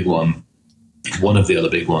 The other big one one of the other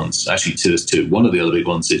big ones, actually there's two. One of the other big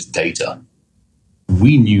ones is data.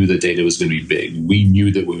 We knew that data was going to be big. We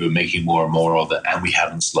knew that we were making more and more of it, and we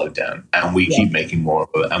haven't slowed down. And we keep making more of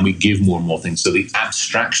it, and we give more and more things. So the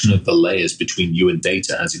abstraction of the layers between you and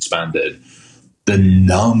data has expanded. The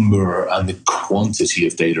number and the quantity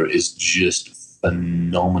of data is just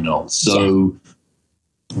phenomenal. So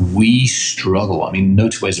we struggle. I mean, no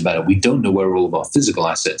two ways about it. We don't know where all of our physical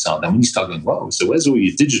assets are. Then when you start going, whoa, so where's all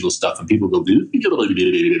your digital stuff? And people go, totally.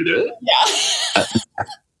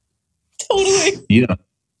 You know,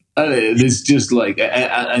 it's just like,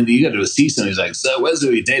 and you go to a CISO and he's like, so where's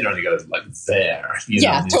all your data? And he goes, like, there. You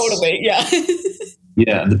know, totally. Yeah.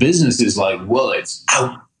 Yeah. And the business is like, well, it's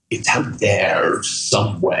out there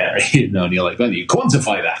somewhere, you know, and you're like, well, you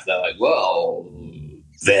quantify that. They're like, well,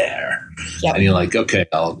 there. Yep. And you're like, okay,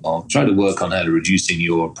 I'll try to work on how to reducing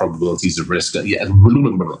your probabilities of risk. Yeah.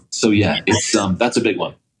 So yeah, it's that's a big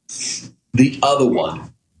one. The other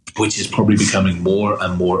one, which is probably becoming more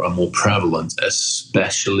and more and more prevalent,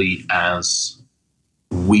 especially as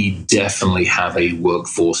we definitely have a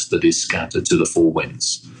workforce that is scattered to the four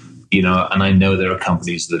winds. You know, and I know there are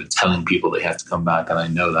companies that are telling people they have to come back, and I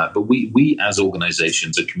know that. But we as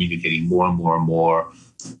organizations are communicating more and more and more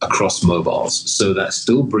across mobiles. So that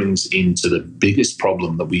still brings into the biggest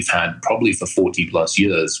problem that we've had probably for 40 plus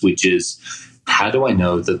years, which is, how do I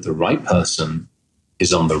know that the right person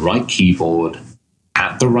is on the right keyboard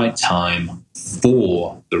at the right time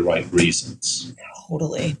for the right reasons?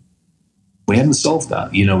 Totally. We haven't solved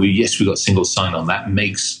that. You know, we got single sign-on. That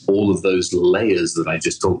makes all of those layers that I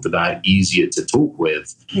just talked about easier to talk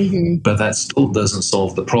with. Mm-hmm. But that still doesn't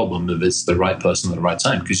solve the problem if it's the right person at the right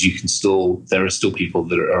time, because there are still people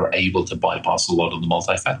that are able to bypass a lot of the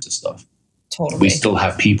multi-factor stuff. Totally. We still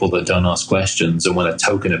have people that don't ask questions, and when a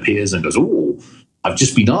token appears and goes, oh, I've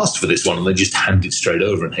just been asked for this one, and they just hand it straight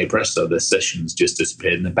over, and hey presto, their session's just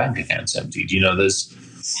disappeared and their bank account's emptied. You know,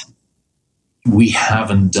 we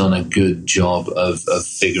haven't done a good job of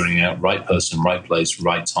figuring out right person, right place,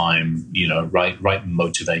 right time, you know, right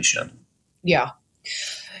motivation. Yeah.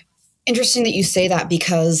 Interesting that you say that,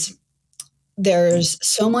 because there's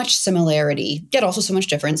so much similarity, yet also so much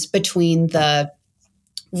difference between the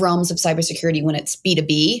realms of cybersecurity when it's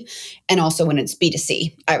B2B and also when it's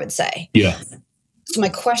B2C, I would say. Yeah. So my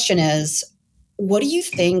question is, what do you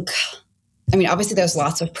think? I mean, obviously there's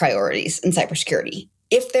lots of priorities in cybersecurity.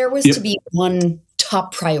 If there was to be one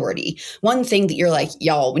top priority, one thing that you're like,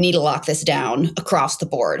 y'all, we need to lock this down across the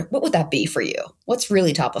board, what would that be for you? What's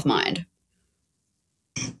really top of mind?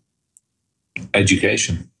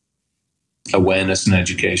 Education. Awareness and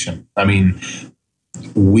education. I mean,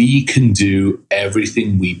 we can do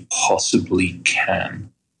everything we possibly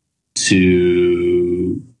can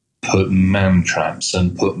to put man traps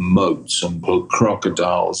and put moats and put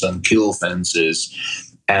crocodiles and kill fences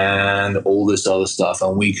and all this other stuff,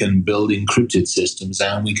 and we can build encrypted systems,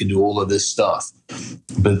 and we can do all of this stuff.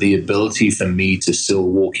 But the ability for me to still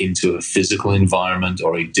walk into a physical environment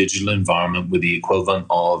or a digital environment with the equivalent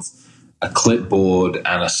of a clipboard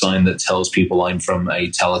and a sign that tells people I'm from a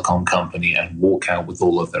telecom company, and walk out with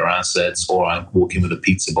all of their assets, or I'm walking with a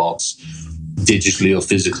pizza box, digitally or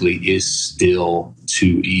physically, is still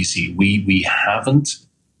too easy. We haven't,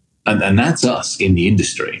 and that's us in the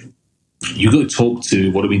industry. You go talk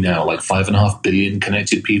to, what are we now, like 5.5 billion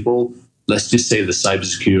connected people? Let's just say the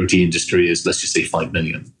cybersecurity industry is, let's just say 5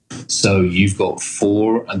 million. So you've got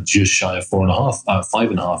just shy of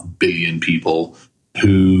 5.5 billion people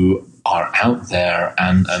who are out there,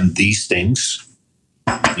 and these things,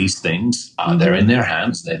 they're in their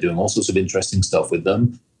hands. They're doing all sorts of interesting stuff with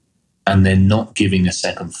them, and they're not giving a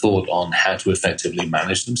second thought on how to effectively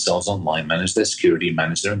manage themselves online, manage their security,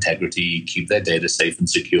 manage their integrity, keep their data safe and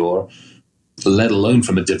secure, let alone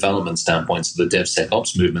from a development standpoint, so the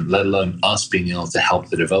DevSecOps movement, let alone us being able to help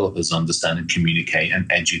the developers understand and communicate and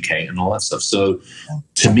educate and all that stuff. So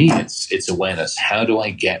to me, it's awareness. How do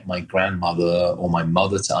I get my grandmother or my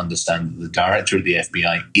mother to understand that the director of the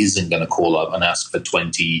FBI isn't going to call up and ask for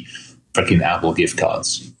 20 freaking Apple gift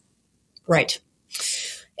cards? Right.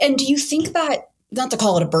 And do you think that, not to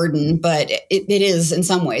call it a burden, but it is in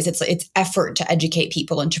some ways, it's effort to educate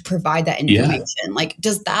people and to provide that information. Yeah. Like,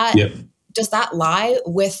 does that lie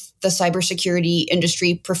with the cybersecurity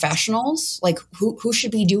industry professionals? Like, who should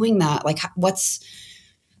be doing that? Like,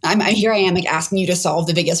 here I am, like, asking you to solve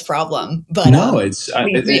the biggest problem, but no,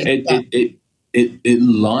 it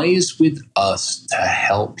lies with us to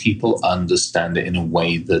help people understand it in a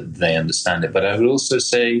way that they understand it. But I would also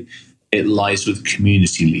say it lies with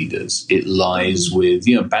community leaders. It lies with,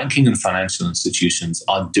 banking and financial institutions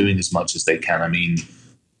are doing as much as they can. I mean,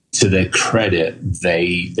 to their credit,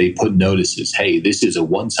 they put notices. Hey, this is a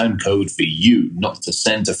one-time code for you, not to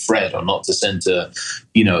send to Fred or not to send to,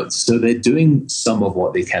 so they're doing some of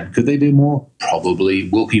what they can. Could they do more? Probably.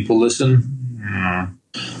 Will people listen?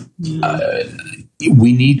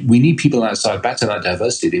 We need people outside, back to that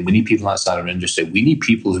diversity thing, we need people outside our industry. We need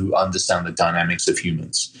people who understand the dynamics of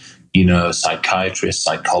humans, psychiatrists,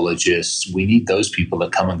 psychologists. We need those people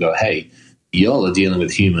that come and go, hey, y'all are dealing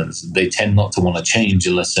with humans. They tend not to want to change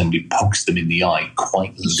unless somebody pokes them in the eye,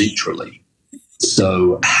 quite literally.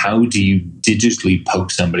 So how do you digitally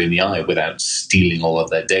poke somebody in the eye without stealing all of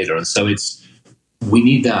their data? And so we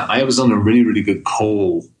need that. I was on a really, really good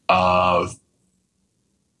call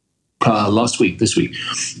this week,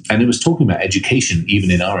 and it was talking about education,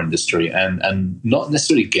 even in our industry, and not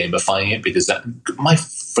necessarily gamifying it, because that my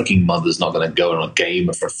freaking mother's not going to go on a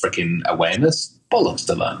game for freaking awareness. Bollocks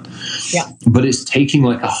to that. Yeah. But it's taking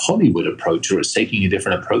like a Hollywood approach, or it's taking a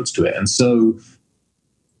different approach to it, and so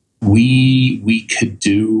we could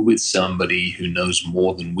do with somebody who knows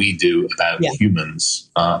more than we do about humans,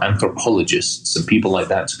 anthropologists and people like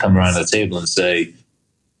that, to come around the table and say,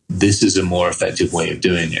 this is a more effective way of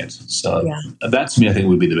doing it. So that, to me, I think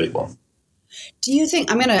would be the big one. Do you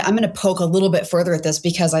think I'm gonna poke a little bit further at this,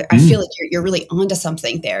 because I feel like you're really onto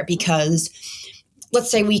something there? Because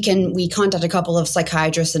let's say we contact a couple of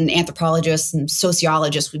psychiatrists and anthropologists and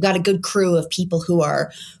sociologists. We've got a good crew of people who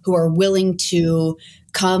are willing to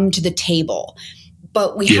come to the table.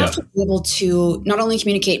 But we have to be able to not only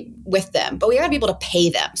communicate with them, but we got to be able to pay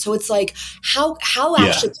them. So it's like, how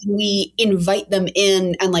actually can we invite them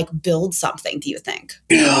in and like build something, do you think?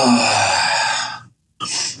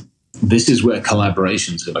 This is where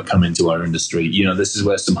collaboration is going to come into our industry. This is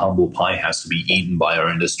where some humble pie has to be eaten by our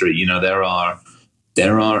industry.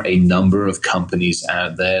 There are a number of companies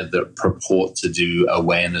out there that purport to do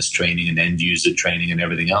awareness training and end user training and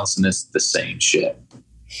everything else, and it's the same shit.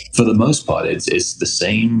 For the most part, it's the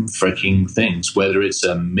same freaking things, whether it's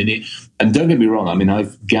a minute. And don't get me wrong, I mean,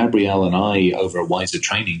 Gabrielle and I over at Wiser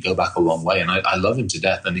Training go back a long way, and I love him to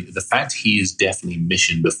death. And the fact he is definitely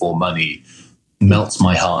mission before money melts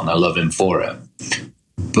my heart, and I love him for it.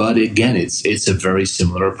 But again, it's a very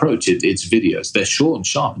similar approach. It's videos. They're short and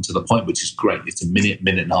sharp and to the point, which is great. It's a minute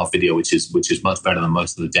and a half video, which is much better than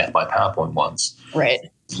most of the death by PowerPoint ones. Right.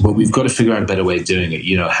 But we've got to figure out a better way of doing it.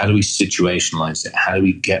 How do we situationalize it? How do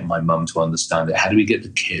we get my mum to understand it? How do we get the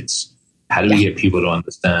kids? How do we get people to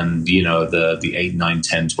understand, the 8, 9,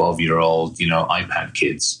 10, 12-year-old, iPad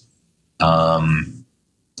kids? How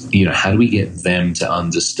do we get them to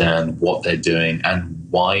understand what they're doing and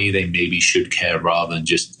why they maybe should care rather than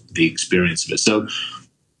just the experience of it? So,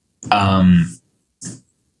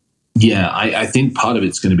 I think part of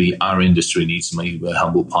it's going to be our industry needs to make a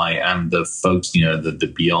humble pie, and the folks,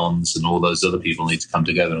 the Beyonds and all those other people need to come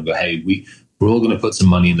together and go, hey, we're all going to put some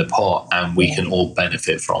money in the pot and we can all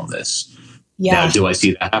benefit from this. Yeah. Now, do I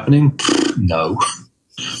see that happening? No.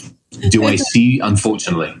 Do I see?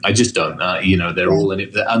 Unfortunately, I just don't. They're all in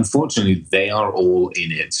it. Unfortunately, they are all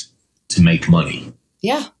in it to make money.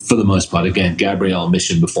 Yeah. For the most part. Again, Gabrielle,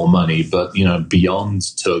 mission before money. But,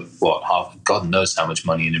 Beyond took, God knows how much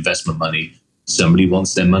money in investment money. Somebody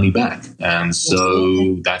wants their money back. And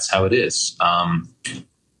so that's how it is.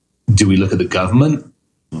 Do we look at the government?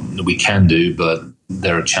 We can do, but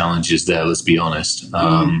there are challenges there, let's be honest.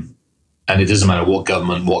 And it doesn't matter what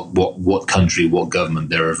government, what country, what government.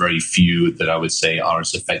 There are very few that I would say are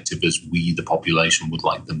as effective as we, the population, would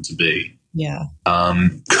like them to be. Yeah.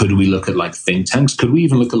 Could we look at like think tanks? Could we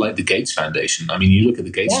even look at like the Gates Foundation? I mean, you look at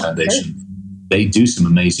the Gates Foundation, they do some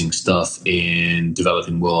amazing stuff in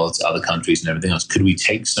developing worlds, other countries and everything else. Could we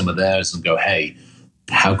take some of theirs and go, hey,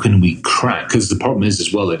 how can we crack? Because the problem is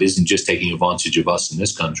as well, it isn't just taking advantage of us in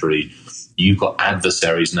this country. You've got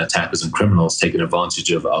adversaries and attackers and criminals taking advantage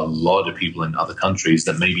of a lot of people in other countries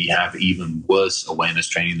that maybe have even worse awareness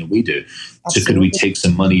training than we do. Absolutely. So could we take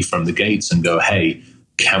some money from the Gates and go, hey,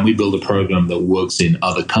 can we build a program that works in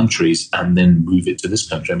other countries and then move it to this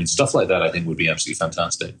country? I mean, stuff like that I think would be absolutely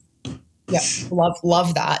fantastic. Yeah,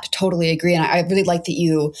 love that. Totally agree. And I really like that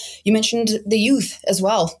you mentioned the youth as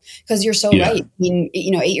well, because you're so right. I mean,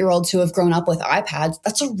 8-year-olds who have grown up with iPads,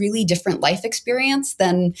 that's a really different life experience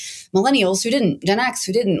than millennials who didn't, Gen X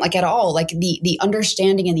who didn't, like at all. Like the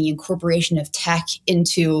understanding and the incorporation of tech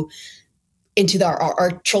into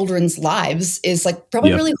our children's lives is like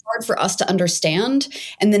probably really hard for us to understand.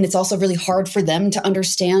 And then it's also really hard for them to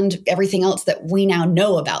understand everything else that we now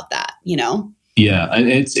know about that, Yeah. And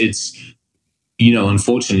it's,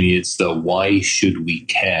 unfortunately, it's the why should we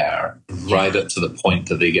care right up to the point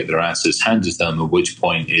that they get their asses handed to them, at which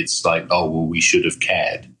point it's like, oh, well, we should have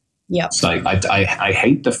cared. Yeah. It's like, I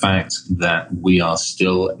hate the fact that we are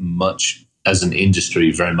still much, as an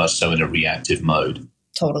industry, very much so in a reactive mode.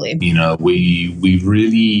 Totally. You know, we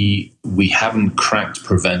haven't cracked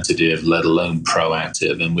preventative, let alone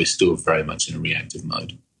proactive, and we're still very much in a reactive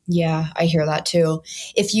mode. Yeah, I hear that too.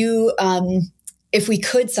 If we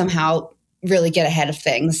could somehow really get ahead of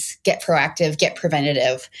things, get proactive, get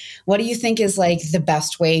preventative, what do you think is like the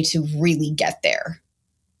best way to really get there?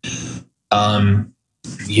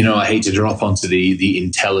 You know, I hate to drop onto the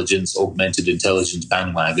intelligence, augmented intelligence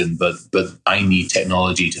bandwagon, but I need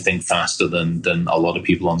technology to think faster than a lot of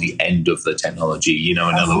people on the end of the technology. You know,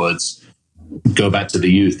 in other words, go back to the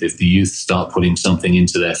youth. If the youth start putting something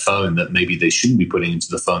into their phone that maybe they shouldn't be putting into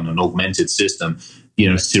the phone, an augmented system, you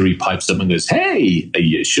know, Siri pipes up and goes, "Hey, are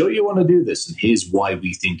you sure you want to do this? And here's why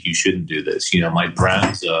we think you shouldn't do this." You know, my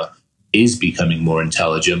browser is becoming more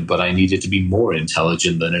intelligent, but I need it to be more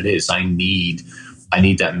intelligent than it is. I need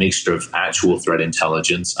that mixture of actual threat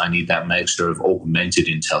intelligence. I need that mixture of augmented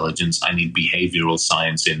intelligence. I need behavioral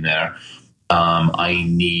science in there. I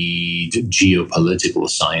need geopolitical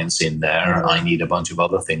science in there. I need a bunch of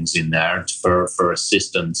other things in there for a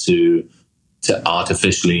system to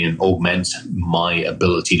artificially and augment my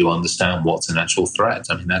ability to understand what's an actual threat.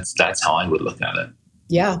 I mean, that's how I would look at it.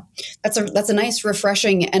 Yeah, that's a nice,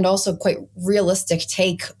 refreshing, and also quite realistic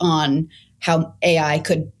take on how AI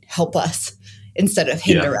could help us instead of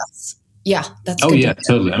hinder us. Yeah, that's good. Oh, yeah,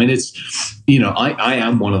 totally. I mean, it's, you know, I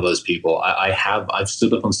am one of those people. I've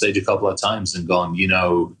stood up on stage a couple of times and gone, you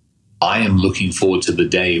know, I am looking forward to the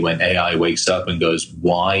day when AI wakes up and goes,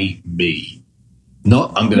 why me?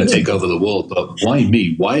 Not I'm going to take over the world, but why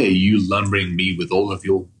me? Why are you lumbering me with all of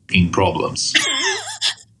your problems?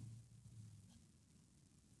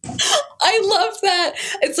 I love that.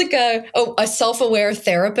 It's like a self-aware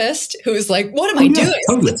therapist who's like, what am I doing?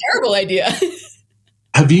 Totally. It's a terrible idea.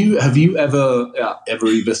 Have you ever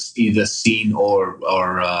either seen or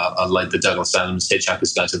like the Douglas Adams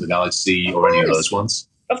Hitchhiker's Guide to the Galaxy or any of those ones?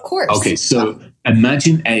 Of course. Okay, so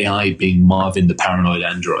imagine AI being Marvin the paranoid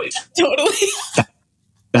android. Totally.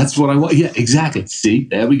 That's what I want. Yeah, exactly. See,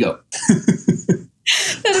 there we go.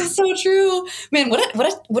 That is so true, man. What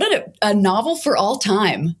a novel for all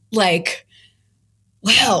time. Like,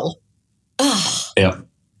 wow. Oh,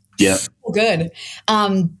 yeah. So good.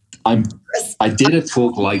 I did a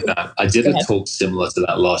talk like that. I did a talk similar to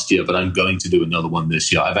that last year, but I'm going to do another one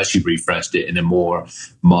this year. I've actually refreshed it in a more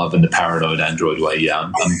Marvin the paranoid android way. Yeah,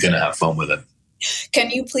 I'm going to have fun with it. Can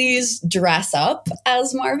you please dress up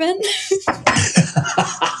as Marvin?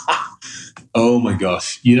 Oh my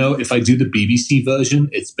gosh. You know, if I do the BBC version,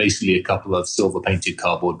 it's basically a couple of silver painted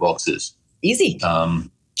cardboard boxes. Easy.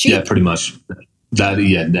 Yeah, pretty much. Tell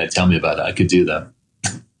me about it. I could do that.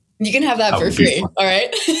 You can have that for free. All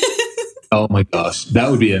right. Oh my gosh.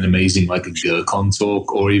 That would be an amazing, like a GERCON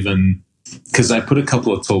talk, or even, because I put a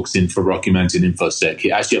couple of talks in for Rocky Mountain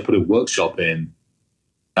InfoSec. Actually, I put a workshop in.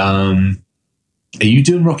 Are you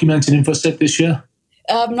doing Rocky Mountain InfoSec this year?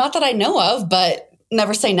 Not that I know of, but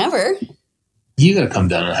never say never. You got to come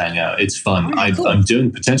down and hang out. It's fun. Right, cool. I'm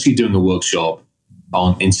potentially doing a workshop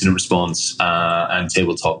on incident response and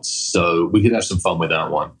tabletops, so we could have some fun with that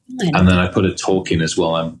one. And then I put a talk in as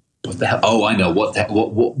well. What the hell? Oh, I know. What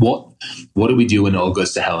do we do when it all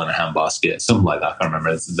goes to hell in a handbasket? Something like that. I can't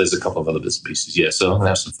remember. There's a couple of other bits and pieces. Yeah, so I'm gonna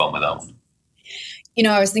have some fun with that one. You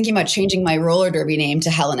know, I was thinking about changing my roller derby name to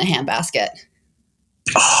Hell in a Handbasket.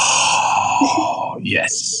 Oh,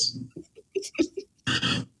 yes.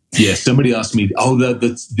 Yeah, somebody asked me,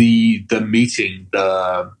 the meeting,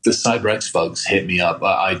 the CyberX folks hit me up.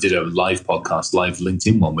 I did a live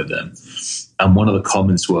LinkedIn one with them. And one of the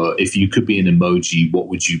comments were, if you could be an emoji, what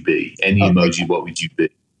would you be? Any emoji, what would you be?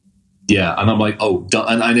 Yeah, and I'm like, and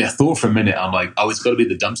I thought for a minute, I'm like, it's got to be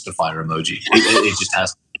the dumpster fire emoji. It just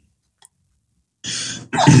has to.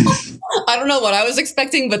 I don't know what I was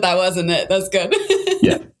expecting, but that wasn't it. That's good.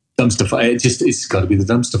 Yeah. Dumpster fire. It's got to be the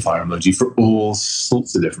dumpster fire emoji for all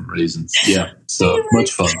sorts of different reasons. Yeah, so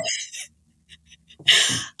much fun.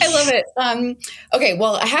 I love it. Okay,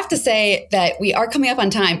 well, I have to say that we are coming up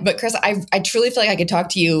on time, but Chris, I truly feel like I could talk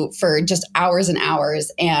to you for just hours and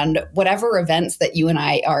hours, and whatever events that you and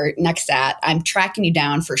I are next at, I'm tracking you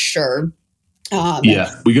down for sure.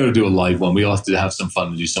 Yeah, we got to do a live one. We all have to have some fun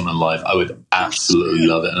and do something live. I would absolutely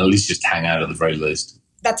love it, and at least just hang out at the very least.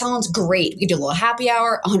 That sounds great. We could do a little happy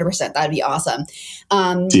hour, 100%. That'd be awesome.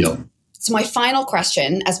 Deal. So my final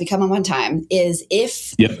question, as we come up on time, is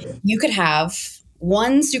if you could have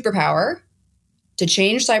one superpower to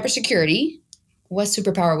change cybersecurity, what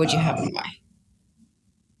superpower would you have and why?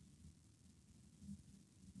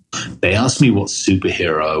 They asked me what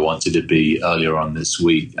superhero I wanted to be earlier on this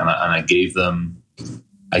week, and I gave them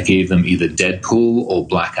either Deadpool or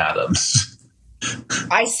Black Adams.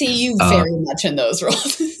 I see you very much in those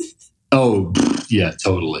roles. Oh, yeah,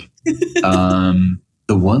 totally.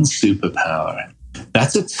 The one superpower,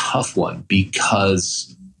 that's a tough one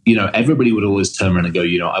because, everybody would always turn around and go,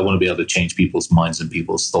 I want to be able to change people's minds and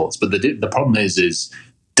people's thoughts. But the problem is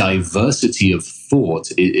diversity of thought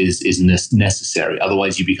is necessary.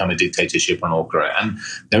 Otherwise, you become a dictatorship on all correct. And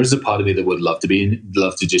there is a part of me that would love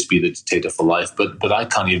to just be the dictator for life. But I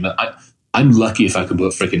can't even. I'm lucky if I can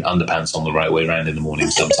put freaking underpants on the right way around in the morning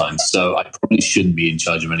sometimes. So I probably shouldn't be in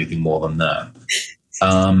charge of anything more than that.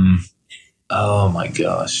 Oh my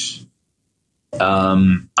gosh.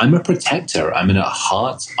 I'm a protector. I mean, at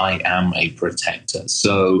heart, I am a protector.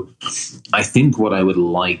 So I think what I would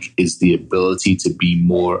like is the ability to be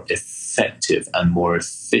more effective and more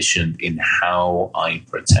efficient in how I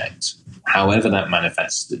protect, however that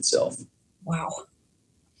manifests itself. Wow.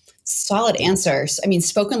 Solid answers. I mean,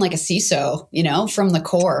 spoken like a CISO, from the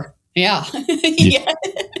core. Yeah. Yeah.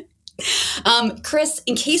 Chris,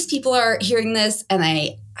 in case people are hearing this and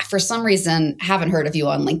I, for some reason, haven't heard of you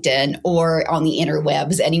on LinkedIn or on the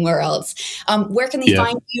interwebs anywhere else, where can they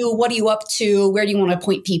find you? What are you up to? Where do you want to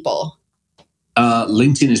point people?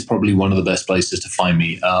 LinkedIn is probably one of the best places to find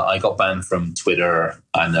me. I got banned from Twitter,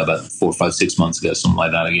 I don't know, about 4, 5, 6 months ago, something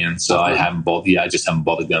like that again. So I haven't bothered. I just haven't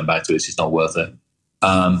bothered going back to it. It's just not worth it.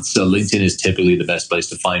 So LinkedIn is typically the best place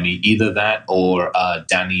to find me. Either that or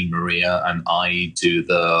Danny, Maria, and I do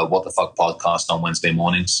the What the Fuck podcast on Wednesday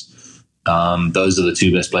mornings. Those are the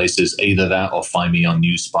two best places. Either that or find me on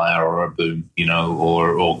Newspire or Boom,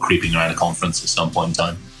 or creeping around a conference at some point in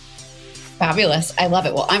time. Fabulous. I love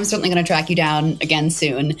it. Well, I'm certainly going to track you down again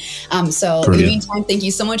soon. So in the meantime, thank you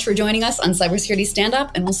so much for joining us on Cybersecurity Stand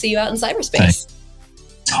Up, and we'll see you out in cyberspace. Thanks.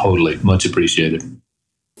 Totally. Much appreciated.